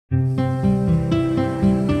With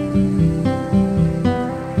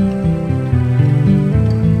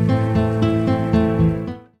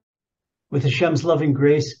Hashem's loving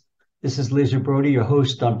grace, this is Laser Brody, your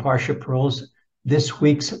host on Parsha Pearls. This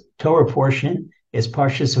week's Torah portion is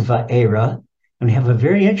Parshas Va'era, and we have a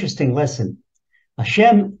very interesting lesson.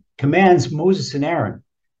 Hashem commands Moses and Aaron,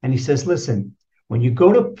 and he says, listen, when you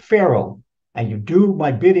go to Pharaoh and you do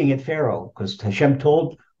my bidding at Pharaoh, because Hashem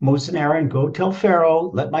told Moses and Aaron, go tell Pharaoh,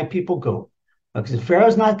 let my people go. Because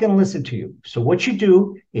Pharaoh's not going to listen to you. So what you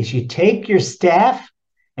do is you take your staff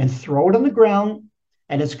and throw it on the ground,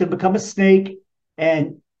 and it's going to become a snake,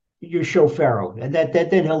 and you show Pharaoh, and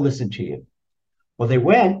then he'll listen to you. Well, they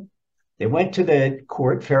went to the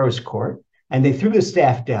court, Pharaoh's court, and they threw the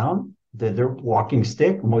staff down, their walking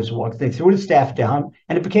stick. Moses walked. They threw the staff down,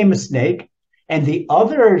 and it became a snake. And the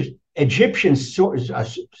other Egyptian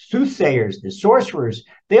soothsayers, the sorcerers,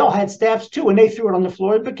 they all had staffs too, and they threw it on the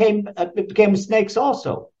floor. It became snakes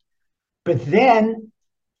also. But then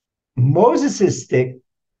Moses' stick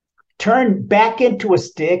turned back into a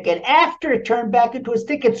stick, and after it turned back into a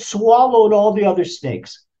stick, it swallowed all the other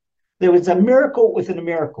snakes. There was a miracle within a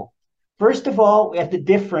miracle. First of all, we have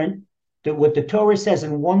what the Torah says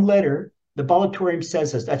in one letter. The Balaturim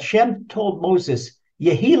says this. Hashem told Moses,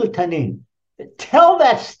 Yehi l'tanin, tell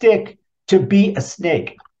that stick to be a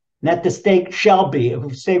snake, not the snake shall be. If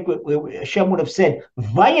Hashem would have said,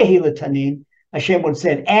 Vayehi l'tanin, Hashem would have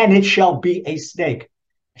said, and it shall be a snake.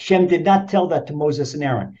 Hashem did not tell that to Moses and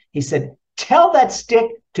Aaron. He said, tell that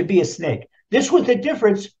stick to be a snake. This was the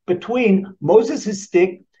difference between Moses'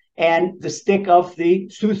 stick and the stick of the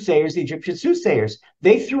soothsayers, the Egyptian soothsayers.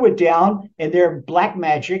 They threw it down in their black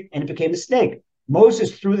magic, and it became a snake.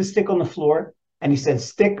 Moses threw the stick on the floor, and he said,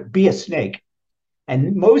 stick, be a snake.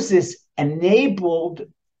 And Moses enabled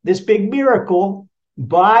this big miracle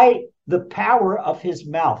by the power of his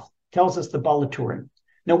mouth, tells us the Balaturim.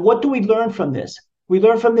 Now, what do we learn from this? We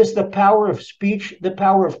learn from this the power of speech, the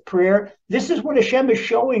power of prayer. This is what Hashem is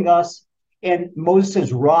showing us in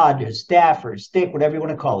Moses' rod, his staff, or his stick, whatever you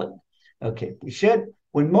want to call it. Okay,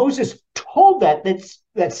 when Moses told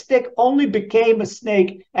that stick only became a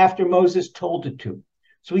snake after Moses told it to.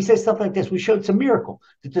 So we say stuff like this. We showed some miracle,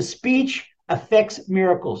 that the speech affects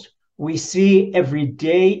miracles. We see every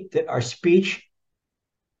day that our speech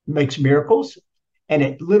makes miracles, and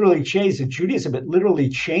it literally changes. In Judaism, it literally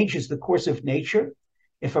changes the course of nature.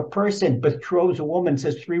 If a person betroths a woman,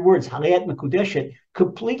 says 3 words, Haleyat Mekudeshet,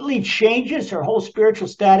 completely changes her whole spiritual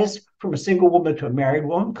status from a single woman to a married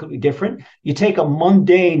woman, completely different. You take a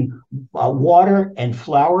mundane water and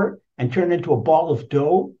flour and turn it into a ball of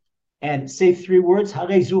dough and say 3 words,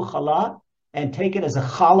 Harezu Chala, and take it as a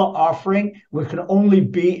challah offering, which can only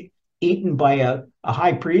be eaten by a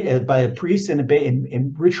high priest, by a priest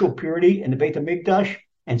in ritual purity in the Beit HaMikdash,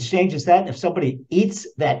 and changes that. And if somebody eats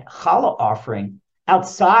that challah offering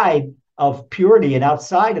outside of purity and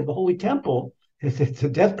outside of the holy temple, it's a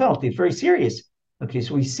death penalty. It's very serious. Okay,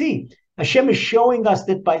 so we see Hashem is showing us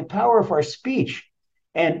that by the power of our speech,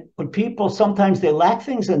 and when people sometimes they lack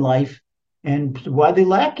things in life, and why are they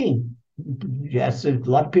lacking? Yes, a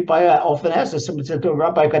lot of people I often ask this. Someone said, "Oh,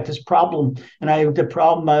 Rabbi, I got this problem, and I have the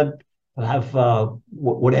problem. I have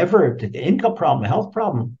whatever, the income problem, a health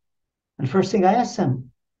problem." And the first thing I ask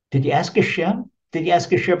them, "Did you ask Hashem? Did you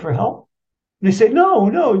ask Hashem for help?" And they say, no.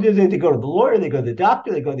 They go to the lawyer, they go to the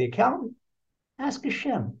doctor, they go to the accountant. Ask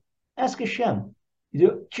Hashem. Ask Hashem.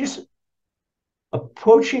 Just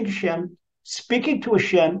approaching Hashem, speaking to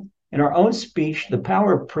Hashem in our own speech, the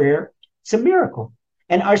power of prayer, it's a miracle.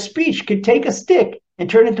 And our speech can take a stick and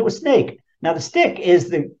turn into a snake. Now, the stick is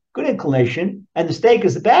the good inclination, and the snake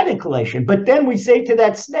is the bad inclination. But then we say to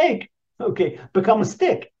that snake, okay, become a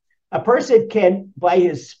stick. A person can, by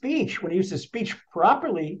his speech, when he uses speech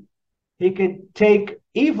properly, he can take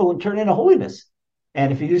evil and turn into holiness.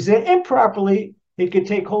 And if he uses it improperly, he can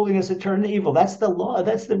take holiness and turn into evil. That's the law.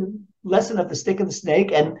 That's the lesson of the stick and the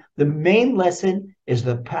snake. And the main lesson is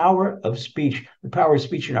the power of speech, the power of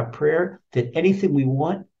speech in our prayer, that anything we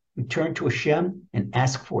want, we turn to Hashem and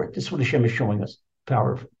ask for it. This is what Hashem is showing us,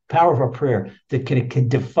 power of our prayer, that can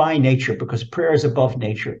defy nature, because prayer is above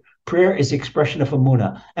nature. Prayer is the expression of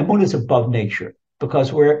Emunah. Emunah is above nature.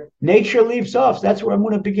 Because where nature leaves off, that's where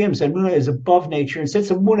Emunah begins. Emunah is above nature. And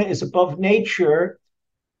since Emunah is above nature,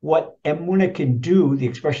 what Emunah can do, the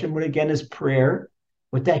expression Emunah again is prayer,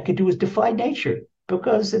 what that can do is defy nature,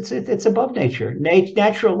 because it's above nature.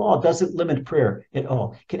 Natural law doesn't limit prayer at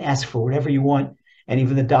all. You can ask for whatever you want. And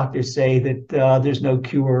even the doctors say that there's no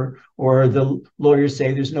cure, or the lawyers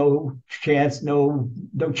say there's no chance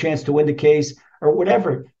to win the case, or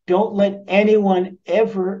whatever. Don't let anyone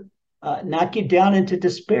ever knock you down into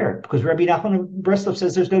despair, because Rabbi Nachman of Breslov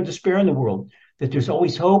says there's no despair in the world, that there's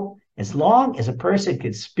always hope. As long as a person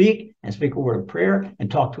can speak and speak a word of prayer and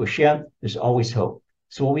talk to Hashem, there's always hope.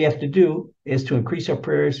 So what we have to do is to increase our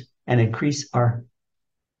prayers and increase our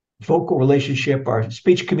vocal relationship, our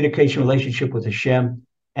speech communication relationship with Hashem,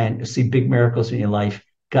 and see big miracles in your life.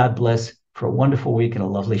 God bless, for a wonderful week and a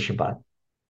lovely Shabbat.